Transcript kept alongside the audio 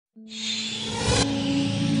Whoa,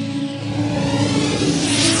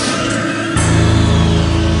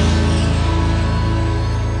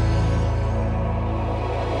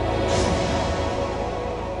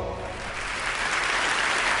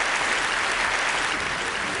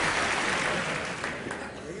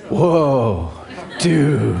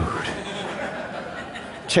 dude.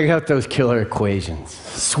 Check out those killer equations.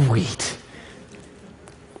 Sweet.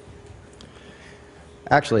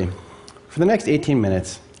 Actually, for the next 18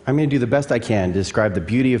 minutes, I'm going to do the best I can to describe the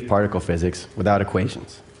beauty of particle physics without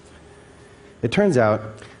equations. It turns out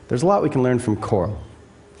there's a lot we can learn from coral.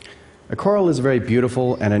 A coral is a very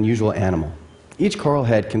beautiful and unusual animal. Each coral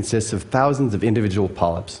head consists of thousands of individual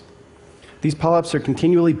polyps. These polyps are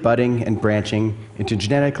continually budding and branching into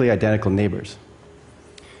genetically identical neighbors.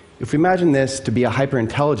 If we imagine this to be a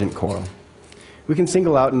hyper-intelligent coral, we can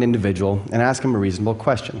single out an individual and ask him a reasonable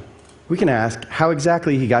question. We can ask how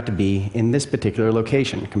exactly he got to be in this particular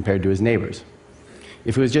location compared to his neighbors.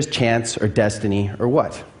 If it was just chance or destiny or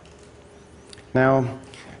what. Now,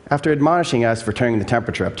 after admonishing us for turning the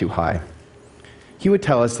temperature up too high, he would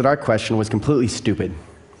tell us that our question was completely stupid.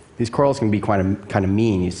 These corals can be kind of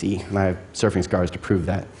mean, you see, and I have surfing scars to prove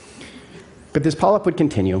that. But this polyp would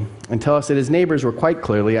continue and tell us that his neighbors were quite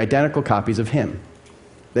clearly identical copies of him,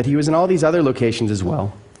 that he was in all these other locations as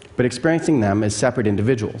well, but experiencing them as separate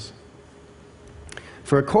individuals.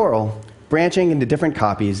 For a coral, branching into different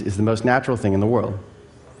copies is the most natural thing in the world.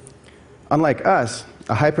 Unlike us,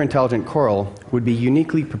 a hyper-intelligent coral would be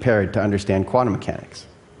uniquely prepared to understand quantum mechanics.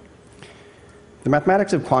 The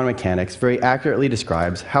mathematics of quantum mechanics very accurately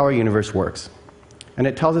describes how our universe works, and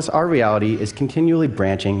it tells us our reality is continually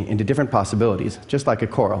branching into different possibilities, just like a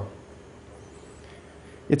coral.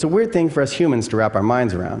 It's a weird thing for us humans to wrap our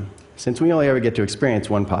minds around, since we only ever get to experience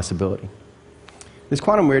one possibility. This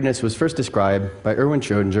quantum weirdness was first described by Erwin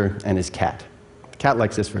Schrödinger and his cat. The cat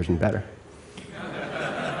likes this version better.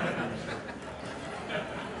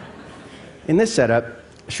 In this setup,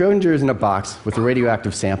 Schrödinger is in a box with a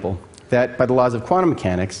radioactive sample that, by the laws of quantum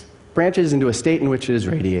mechanics, branches into a state in which it is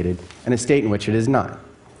radiated and a state in which it is not.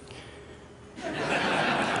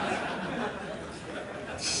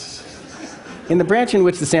 In the branch in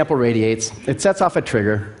which the sample radiates, it sets off a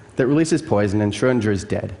trigger that releases poison and Schrödinger is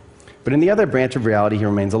dead. But in the other branch of reality, he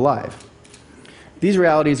remains alive. These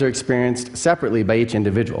realities are experienced separately by each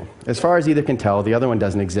individual. As far as either can tell, the other one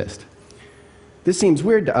doesn't exist. This seems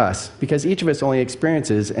weird to us because each of us only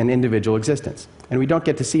experiences an individual existence, and we don't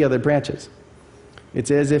get to see other branches. It's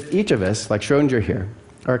as if each of us, like Schrödinger here,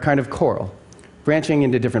 are a kind of coral, branching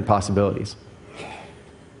into different possibilities.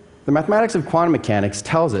 The mathematics of quantum mechanics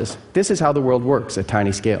tells us this is how the world works at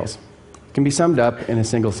tiny scales. It can be summed up in a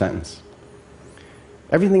single sentence.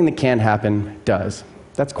 Everything that can happen does.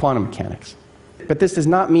 That's quantum mechanics. But this does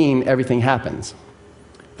not mean everything happens.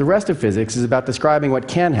 The rest of physics is about describing what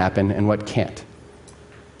can happen and what can't.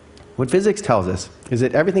 What physics tells us is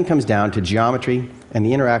that everything comes down to geometry and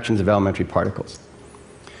the interactions of elementary particles.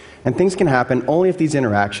 And things can happen only if these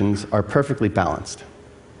interactions are perfectly balanced.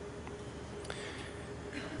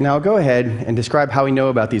 Now I'll go ahead and describe how we know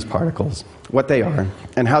about these particles, what they are,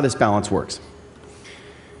 and how this balance works.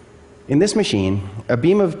 In this machine, a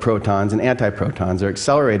beam of protons and antiprotons are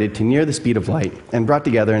accelerated to near the speed of light and brought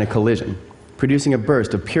together in a collision, producing a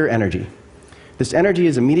burst of pure energy. This energy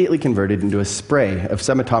is immediately converted into a spray of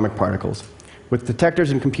subatomic particles, with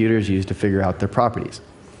detectors and computers used to figure out their properties.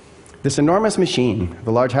 This enormous machine,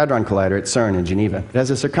 the Large Hadron Collider at CERN in Geneva, it has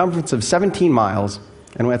a circumference of 17 miles,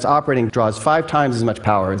 and when it's operating, draws 5 times as much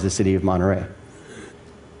power as the city of Monterey.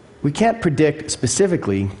 We can't predict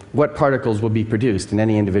specifically what particles will be produced in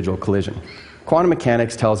any individual collision. Quantum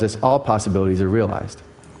mechanics tells us all possibilities are realized.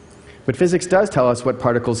 But physics does tell us what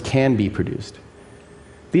particles can be produced.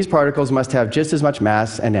 These particles must have just as much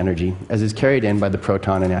mass and energy as is carried in by the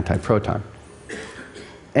proton and antiproton.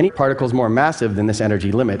 Any particles more massive than this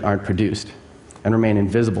energy limit aren't produced and remain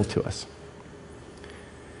invisible to us.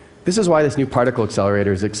 This is why this new particle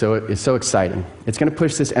accelerator is so exciting. It's going to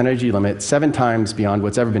push this energy limit 7 times beyond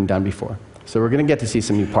what's ever been done before. So we're going to get to see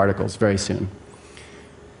some new particles very soon.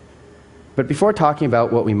 But before talking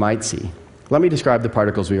about what we might see, let me describe the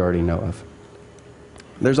particles we already know of.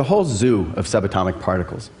 There's a whole zoo of subatomic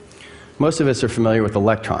particles. Most of us are familiar with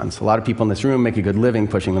electrons. A lot of people in this room make a good living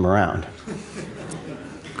pushing them around.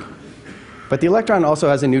 But the electron also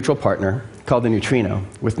has a neutral partner called the neutrino,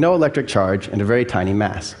 with no electric charge and a very tiny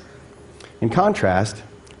mass. In contrast,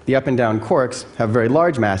 the up and down quarks have very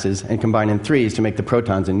large masses and combine in threes to make the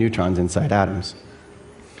protons and neutrons inside atoms.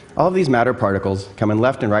 All of these matter particles come in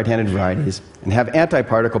left and right-handed varieties and have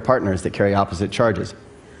antiparticle partners that carry opposite charges.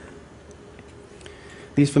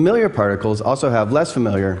 These familiar particles also have less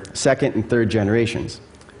familiar second and third generations,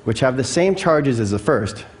 which have the same charges as the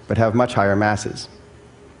first, but have much higher masses.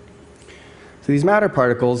 So these matter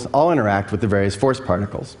particles all interact with the various force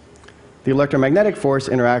particles. The electromagnetic force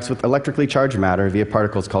interacts with electrically charged matter via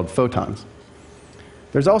particles called photons.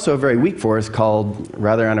 There's also a very weak force called,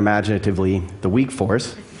 rather unimaginatively, the weak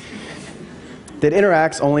force, that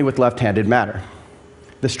interacts only with left-handed matter.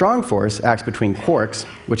 The strong force acts between quarks,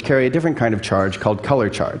 which carry a different kind of charge called color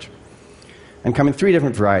charge, and come in three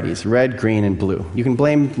different varieties: red, green, and blue. You can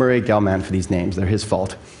blame Murray Gell-Mann for these names. They're his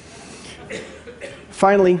fault.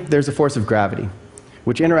 Finally, there's the force of gravity,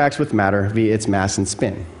 which interacts with matter via its mass and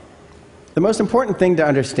spin. The most important thing to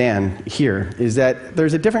understand here is that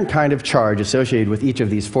there's a different kind of charge associated with each of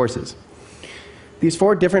these forces. These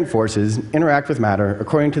four different forces interact with matter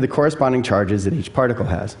according to the corresponding charges that each particle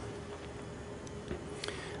has.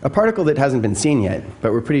 A particle that hasn't been seen yet,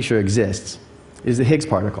 but we're pretty sure exists, is the Higgs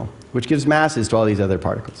particle, which gives masses to all these other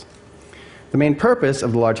particles. The main purpose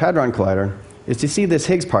of the Large Hadron Collider is to see this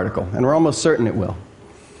Higgs particle, and we're almost certain it will.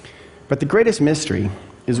 But the greatest mystery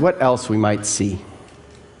is what else we might see.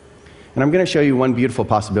 And I'm going to show you one beautiful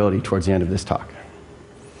possibility towards the end of this talk.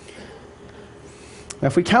 Now,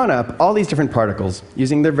 if we count up all these different particles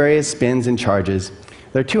using their various spins and charges,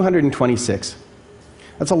 there are 226.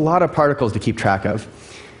 That's a lot of particles to keep track of.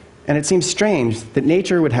 And it seems strange that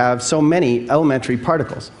nature would have so many elementary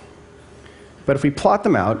particles. But if we plot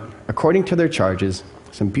them out according to their charges,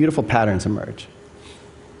 some beautiful patterns emerge.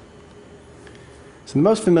 So the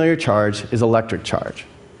most familiar charge is electric charge.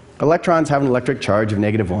 Electrons have an electric charge of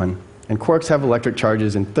 -1, and quarks have electric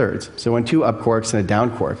charges in thirds. So when two up quarks and a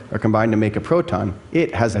down quark are combined to make a proton,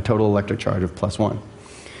 it has a total electric charge of +1.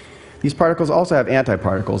 These particles also have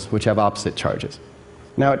antiparticles, which have opposite charges.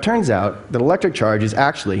 Now, it turns out that electric charge is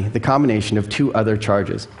actually the combination of two other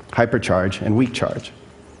charges, hypercharge and weak charge.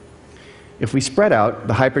 If we spread out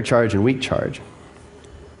the hypercharge and weak charge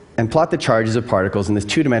and plot the charges of particles in this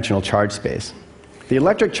two-dimensional charge space, the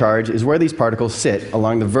electric charge is where these particles sit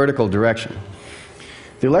along the vertical direction.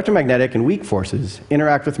 The electromagnetic and weak forces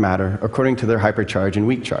interact with matter according to their hypercharge and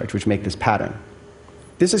weak charge, which make this pattern.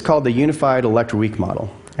 This is called the Unified Electroweak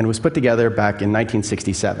Model, and was put together back in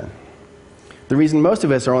 1967. The reason most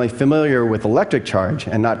of us are only familiar with electric charge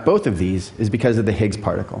and not both of these is because of the Higgs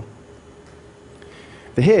particle.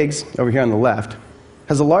 The Higgs, over here on the left,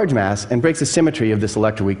 has a large mass and breaks the symmetry of this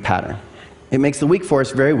electroweak pattern. It makes the weak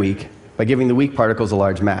force very weak by giving the weak particles a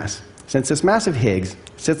large mass. Since this massive Higgs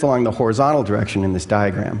sits along the horizontal direction in this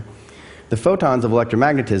diagram, the photons of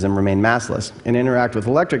electromagnetism remain massless and interact with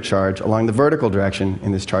electric charge along the vertical direction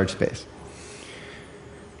in this charge space.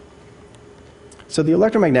 So the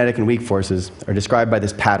electromagnetic and weak forces are described by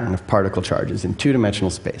this pattern of particle charges in two-dimensional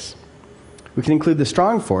space. We can include the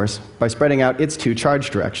strong force by spreading out its two charge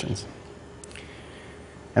directions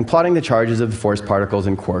and plotting the charges of the force particles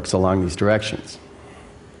and quarks along these directions.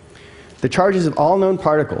 The charges of all known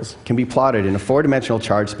particles can be plotted in a four-dimensional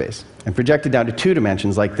charge space and projected down to two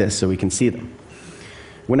dimensions like this so we can see them.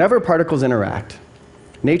 Whenever particles interact,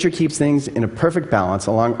 nature keeps things in a perfect balance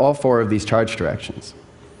along all four of these charge directions.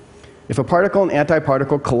 If a particle and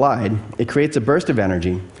antiparticle collide, it creates a burst of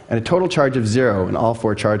energy and a total charge of 0 in all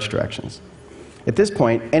four charge directions. At this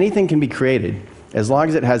point, anything can be created as long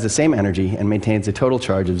as it has the same energy and maintains a total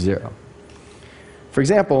charge of 0. For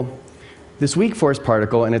example, this weak force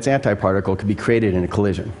particle and its antiparticle could be created in a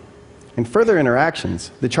collision. In further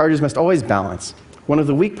interactions, the charges must always balance. One of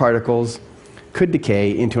the weak particles could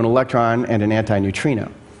decay into an electron and an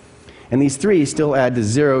antineutrino, and these three still add to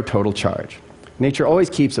 0 total charge. Nature always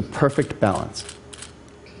keeps a perfect balance.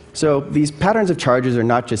 So these patterns of charges are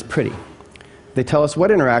not just pretty. They tell us what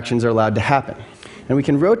interactions are allowed to happen. And we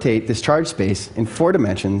can rotate this charge space in 4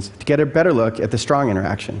 dimensions to get a better look at the strong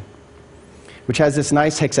interaction, which has this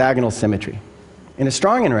nice hexagonal symmetry. In a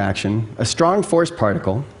strong interaction, a strong force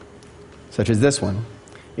particle, such as this one,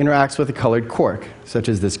 interacts with a colored quark, such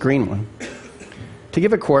as this green one, to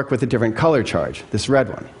give a quark with a different color charge, this red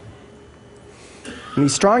one. And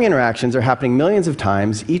these strong interactions are happening millions of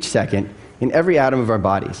times each second in every atom of our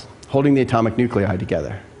bodies, holding the atomic nuclei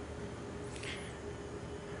together.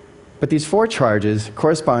 But these 4 charges,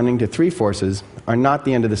 corresponding to 3 forces, are not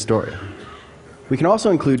the end of the story. We can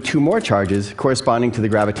also include 2 more charges corresponding to the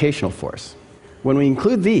gravitational force. When we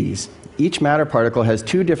include these, each matter particle has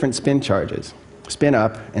 2 different spin charges, spin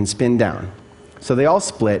up and spin down. So they all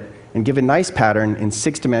split and give a nice pattern in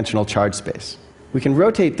 6-dimensional charge space. We can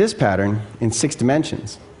rotate this pattern in 6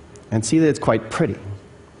 dimensions and see that it's quite pretty.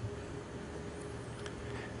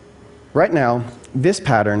 Right now, this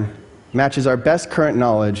pattern matches our best current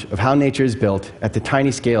knowledge of how nature is built at the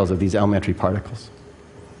tiny scales of these elementary particles.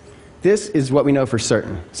 This is what we know for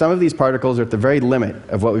certain. Some of these particles are at the very limit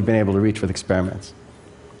of what we've been able to reach with experiments.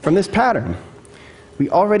 From this pattern, we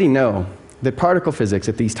already know that particle physics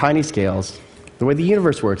at these tiny scales, the way the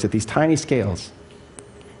universe works at these tiny scales,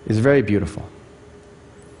 is very beautiful.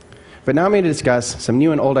 But now I'm going to discuss some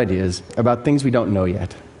new and old ideas about things we don't know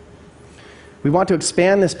yet. We want to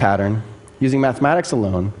expand this pattern using mathematics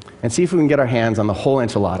alone and see if we can get our hands on the whole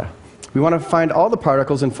enchilada. We want to find all the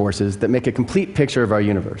particles and forces that make a complete picture of our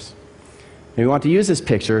universe. And we want to use this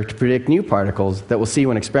picture to predict new particles that we'll see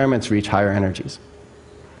when experiments reach higher energies.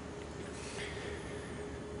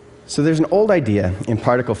 So there's an old idea in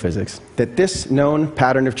particle physics that this known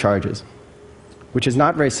pattern of charges, which is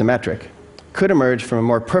not very symmetric, could emerge from a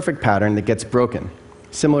more perfect pattern that gets broken,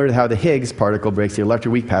 similar to how the Higgs particle breaks the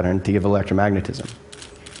electroweak pattern to give electromagnetism.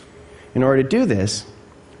 In order to do this,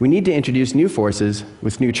 we need to introduce new forces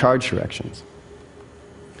with new charge directions.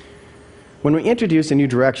 When we introduce a new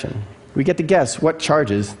direction, we get to guess what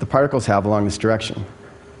charges the particles have along this direction,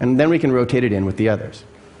 and then we can rotate it in with the others.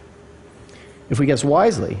 If we guess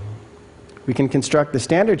wisely, we can construct the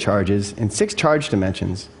standard charges in 6 charge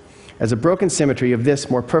dimensions as a broken symmetry of this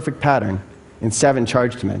more perfect pattern in 7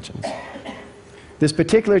 charge dimensions. This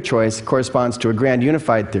particular choice corresponds to a grand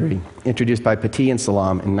unified theory introduced by Petit and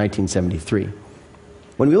Salam in 1973.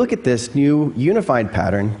 When we look at this new unified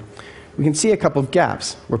pattern, we can see a couple of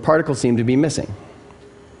gaps where particles seem to be missing.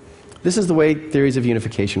 This is the way theories of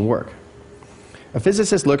unification work. A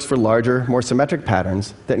physicist looks for larger, more symmetric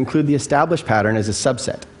patterns that include the established pattern as a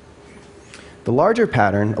subset. The larger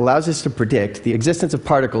pattern allows us to predict the existence of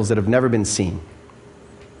particles that have never been seen.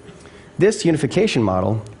 This unification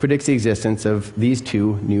model predicts the existence of these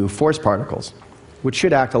 2 new force particles, which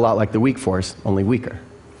should act a lot like the weak force, only weaker.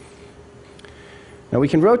 Now we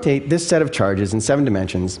can rotate this set of charges in 7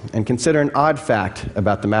 dimensions and consider an odd fact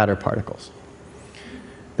about the matter particles.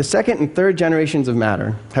 The second and third generations of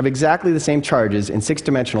matter have exactly the same charges in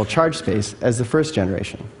 6-dimensional charge space as the first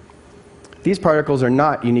generation. These particles are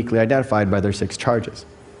not uniquely identified by their 6 charges.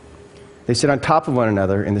 They sit on top of one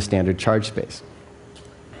another in the standard charge space.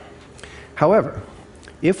 However,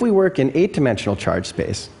 if we work in 8-dimensional charge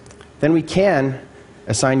space, then we can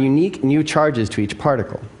assign unique new charges to each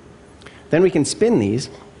particle. Then we can spin these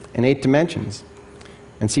in 8 dimensions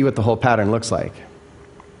and see what the whole pattern looks like.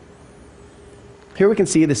 Here we can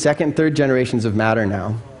see the second and third generations of matter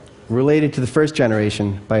now, related to the first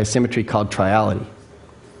generation by a symmetry called triality.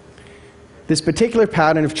 This particular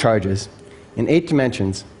pattern of charges in 8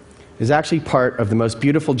 dimensions is actually part of the most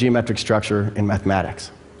beautiful geometric structure in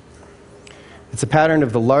mathematics. It's a pattern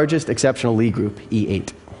of the largest exceptional Lie group,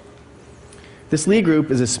 E8. This Lie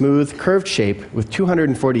group is a smooth, curved shape with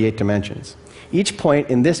 248 dimensions. Each point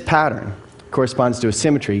in this pattern corresponds to a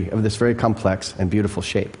symmetry of this very complex and beautiful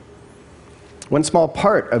shape. One small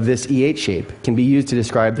part of this E8 shape can be used to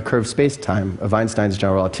describe the curved space-time of Einstein's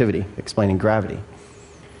general relativity, explaining gravity.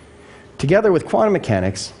 Together with quantum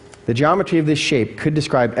mechanics, the geometry of this shape could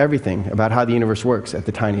describe everything about how the universe works at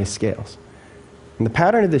the tiniest scales. And the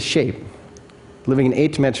pattern of this shape, living in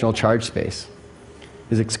 8-dimensional charge space,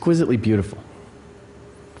 is exquisitely beautiful.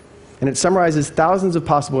 And it summarizes thousands of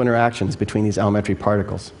possible interactions between these elementary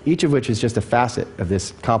particles, each of which is just a facet of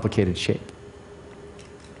this complicated shape.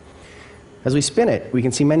 As we spin it, we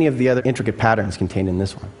can see many of the other intricate patterns contained in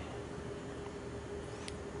this one.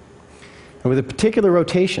 And with a particular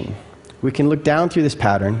rotation, we can look down through this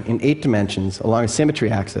pattern in 8 dimensions along a symmetry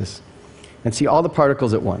axis and see all the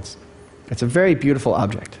particles at once. It's a very beautiful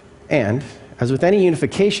object. And, as with any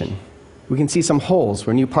unification, we can see some holes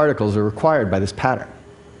where new particles are required by this pattern.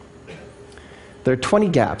 There are 20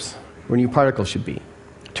 gaps where new particles should be,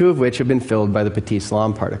 2 of which have been filled by the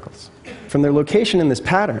Petit-Salam particles. From their location in this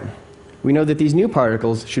pattern, we know that these new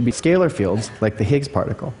particles should be scalar fields, like the Higgs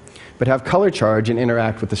particle, but have color charge and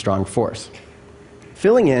interact with the strong force.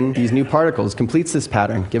 Filling in these new particles completes this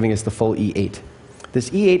pattern, giving us the full E8.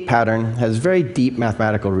 This E8 pattern has very deep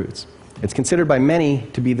mathematical roots. It's considered by many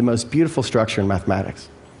to be the most beautiful structure in mathematics.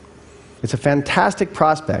 It's a fantastic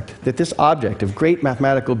prospect that this object of great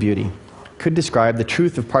mathematical beauty could describe the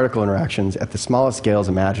truth of particle interactions at the smallest scales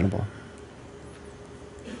imaginable.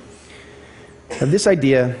 Now, this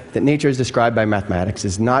idea that nature is described by mathematics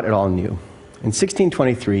is not at all new. In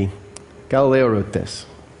 1623, Galileo wrote this: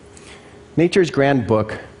 "Nature's grand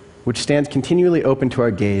book, which stands continually open to our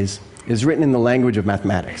gaze, is written in the language of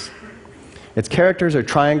mathematics. Its characters are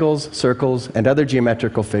triangles, circles, and other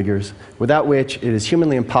geometrical figures, without which it is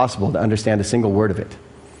humanly impossible to understand a single word of it.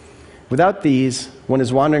 Without these, one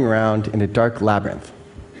is wandering around in a dark labyrinth."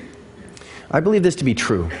 I believe this to be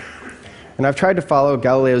true. and I've tried to follow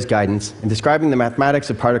Galileo's guidance in describing the mathematics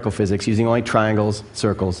of particle physics using only triangles,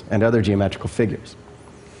 circles, and other geometrical figures.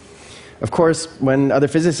 Of course, when other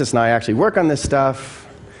physicists and I actually work on this stuff,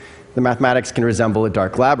 the mathematics can resemble a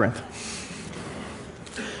dark labyrinth.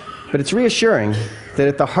 But it's reassuring that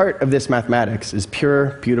at the heart of this mathematics is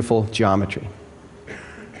pure, beautiful geometry.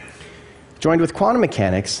 Joined with quantum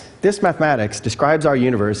mechanics, this mathematics describes our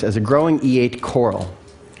universe as a growing E8 coral,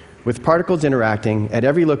 with particles interacting at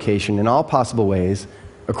every location in all possible ways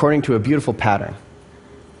according to a beautiful pattern.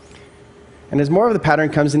 And as more of the pattern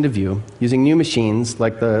comes into view, using new machines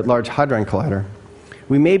like the Large Hadron Collider,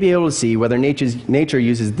 we may be able to see whether nature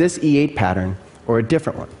uses this E8 pattern or a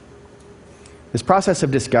different one. This process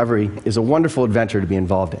of discovery is a wonderful adventure to be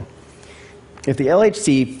involved in. If the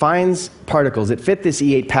LHC finds particles that fit this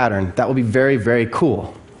E8 pattern, that will be very, very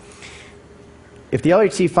cool. If the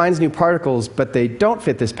LHC finds new particles, but they don't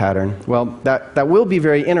fit this pattern, well, that will be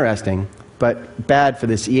very interesting, but bad for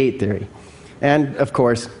this E8 theory. And, of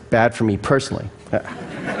course, bad for me personally.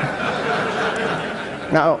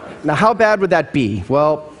 Now, how bad would that be?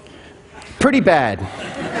 Well, pretty bad.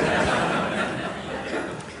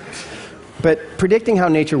 But predicting how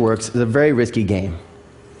nature works is a very risky game.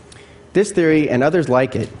 This theory and others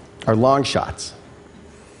like it are long shots.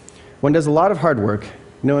 One does a lot of hard work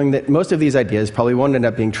knowing that most of these ideas probably won't end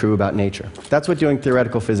up being true about nature. That's what doing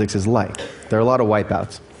theoretical physics is like. There are a lot of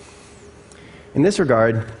wipeouts. In this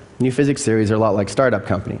regard, new physics theories are a lot like startup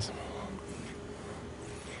companies.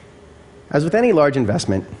 As with any large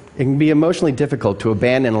investment, it can be emotionally difficult to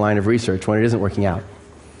abandon a line of research when it isn't working out.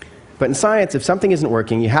 But in science, if something isn't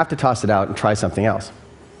working, you have to toss it out and try something else.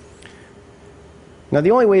 Now,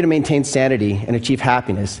 the only way to maintain sanity and achieve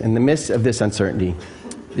happiness in the midst of this uncertainty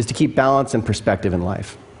is to keep balance and perspective in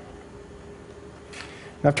life.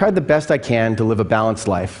 Now, I've tried the best I can to live a balanced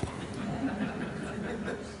life.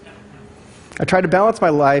 I try to balance my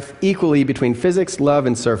life equally between physics, love,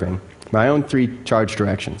 and surfing, my own 3 charge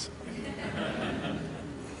directions.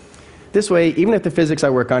 This way, even if the physics I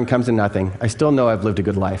work on comes to nothing, I still know I've lived a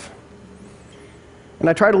good life. And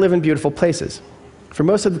I try to live in beautiful places. For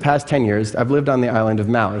most of the past 10 years, I've lived on the island of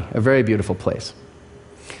Maui, a very beautiful place.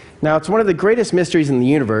 Now, it's one of the greatest mysteries in the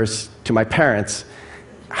universe to my parents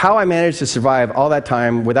how I managed to survive all that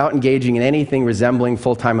time without engaging in anything resembling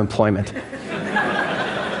full-time employment.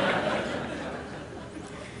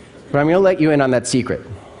 But I'm going to let you in on that secret.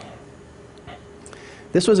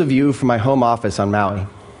 This was a view from my home office on Maui.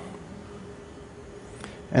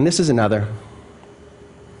 And this is another.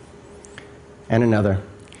 And another.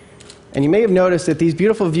 And you may have noticed that these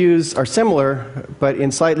beautiful views are similar, but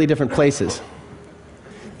in slightly different places.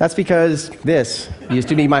 That's because this used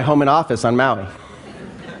to be my home and office on Maui.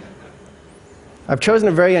 I've chosen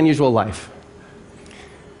a very unusual life.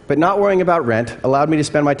 But not worrying about rent allowed me to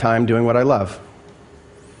spend my time doing what I love.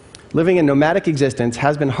 Living a nomadic existence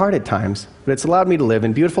has been hard at times, but it's allowed me to live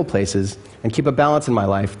in beautiful places and keep a balance in my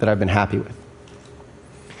life that I've been happy with.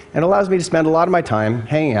 And it allows me to spend a lot of my time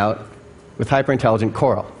hanging out with hyper-intelligent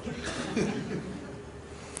coral.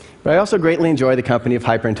 But I also greatly enjoy the company of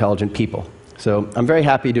hyper-intelligent people. So I'm very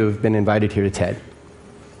happy to have been invited here to TED.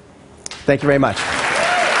 Thank you very much.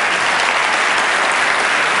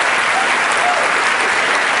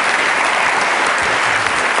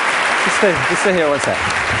 Just stay here one sec.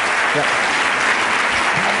 Yeah.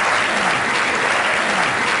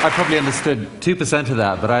 I probably understood 2% of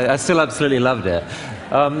that, but I still absolutely loved it.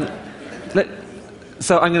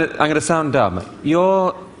 So I'm going to sound dumb.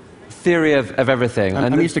 Your theory of everything.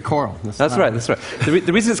 I'm used to coral. That's right.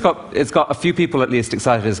 The reason it's got a few people at least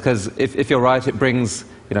excited is because if you're right, it brings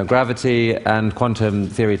gravity and quantum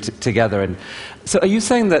theory together. And so, are you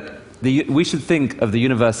saying that we should think of the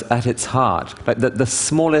universe at its heart, like the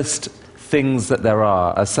smallest things that there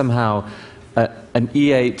are somehow an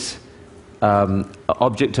E8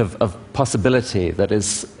 object of possibility that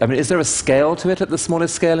is? I mean, is there a scale to it at the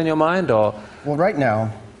smallest scale in your mind, or? Well, right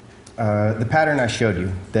now, the pattern I showed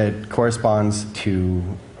you that corresponds to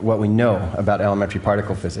what we know about elementary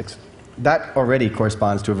particle physics, that already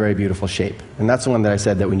corresponds to a very beautiful shape. And that's the one that I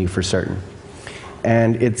said that we knew for certain.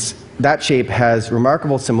 And that shape has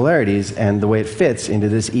remarkable similarities and the way it fits into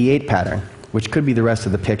this E8 pattern, which could be the rest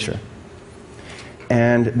of the picture.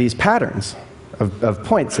 And these patterns of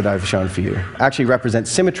points that I've shown for you actually represent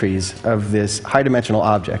symmetries of this high-dimensional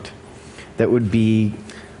object that would be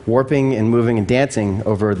warping and moving and dancing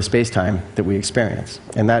over the space-time that we experience.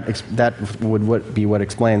 And that would be what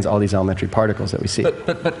explains all these elementary particles that we see.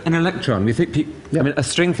 But an electron, we think, I mean, a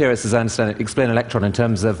string theorist, as I understand it, explain an electron in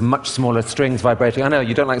terms of much smaller strings vibrating. I know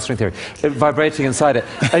you don't like string theory. Vibrating inside it.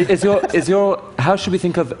 How should we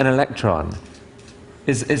think of an electron?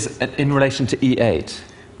 is in relation to E8?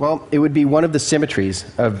 Well, it would be one of the symmetries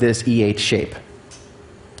of this E8 shape.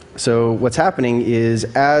 So what's happening is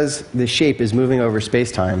as the shape is moving over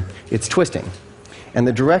space-time, it's twisting. And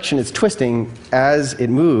the direction it's twisting as it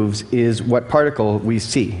moves is what particle we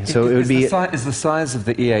see. So it would be... Is the size of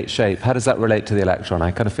the E8 shape, how does that relate to the electron?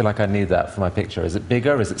 I kind of feel like I need that for my picture. Is it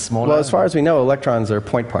bigger? Is it smaller? Well, as far as we know, electrons are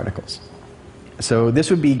point particles. So this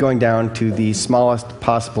would be going down to the smallest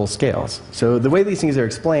possible scales. So the way these things are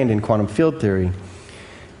explained in quantum field theory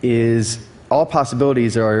is all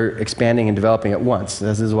possibilities are expanding and developing at once.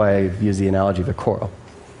 This is why I use the analogy of a coral.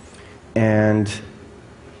 And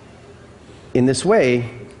in this way,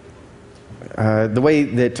 the way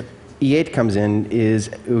that E8 comes in is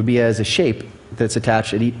it would be as a shape that's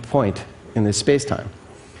attached at each point in this space-time.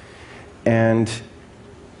 And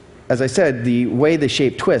as I said, the way the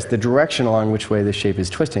shape twists, the direction along which way the shape is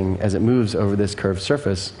twisting as it moves over this curved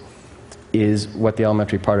surface is what the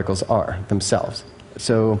elementary particles are themselves.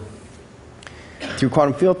 So through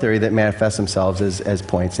quantum field theory, that manifests themselves as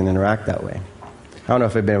points and interact that way. I don't know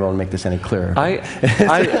if I've been able to make this any clearer. It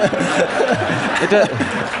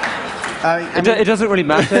doesn't really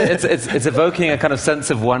matter. It's evoking a kind of sense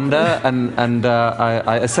of wonder, and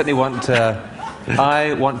I certainly want to.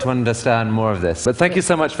 I want to understand more of this. But thank you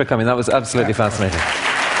so much for coming. That was absolutely fascinating.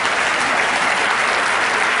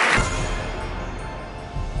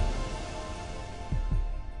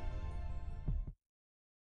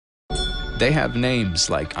 They have names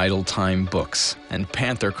like Idle Time Books and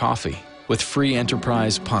Panther Coffee, with free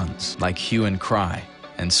enterprise puns like Hue and Cry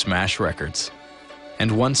and Smash Records.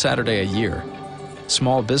 And one Saturday a year,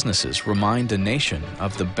 small businesses remind a nation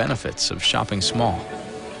of the benefits of shopping small,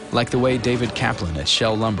 like the way David Kaplan at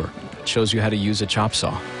Shell Lumber shows you how to use a chop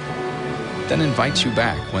saw, then invites you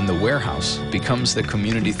back when the warehouse becomes the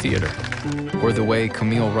community theater, or the way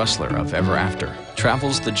Camille Russler of Ever After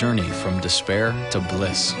travels the journey from despair to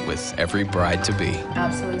bliss with every bride-to-be.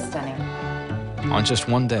 Absolutely stunning. On just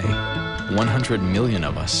one day, 100 million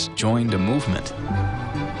of us joined a movement.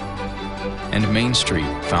 And Main Street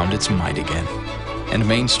found its might again. And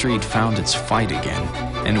Main Street found its fight again.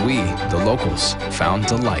 And we, the locals, found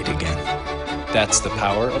delight again. That's the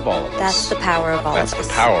power of all of us. That's the power of all of us. That's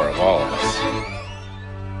the power of all of us.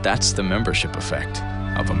 That's the membership effect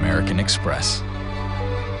of American Express.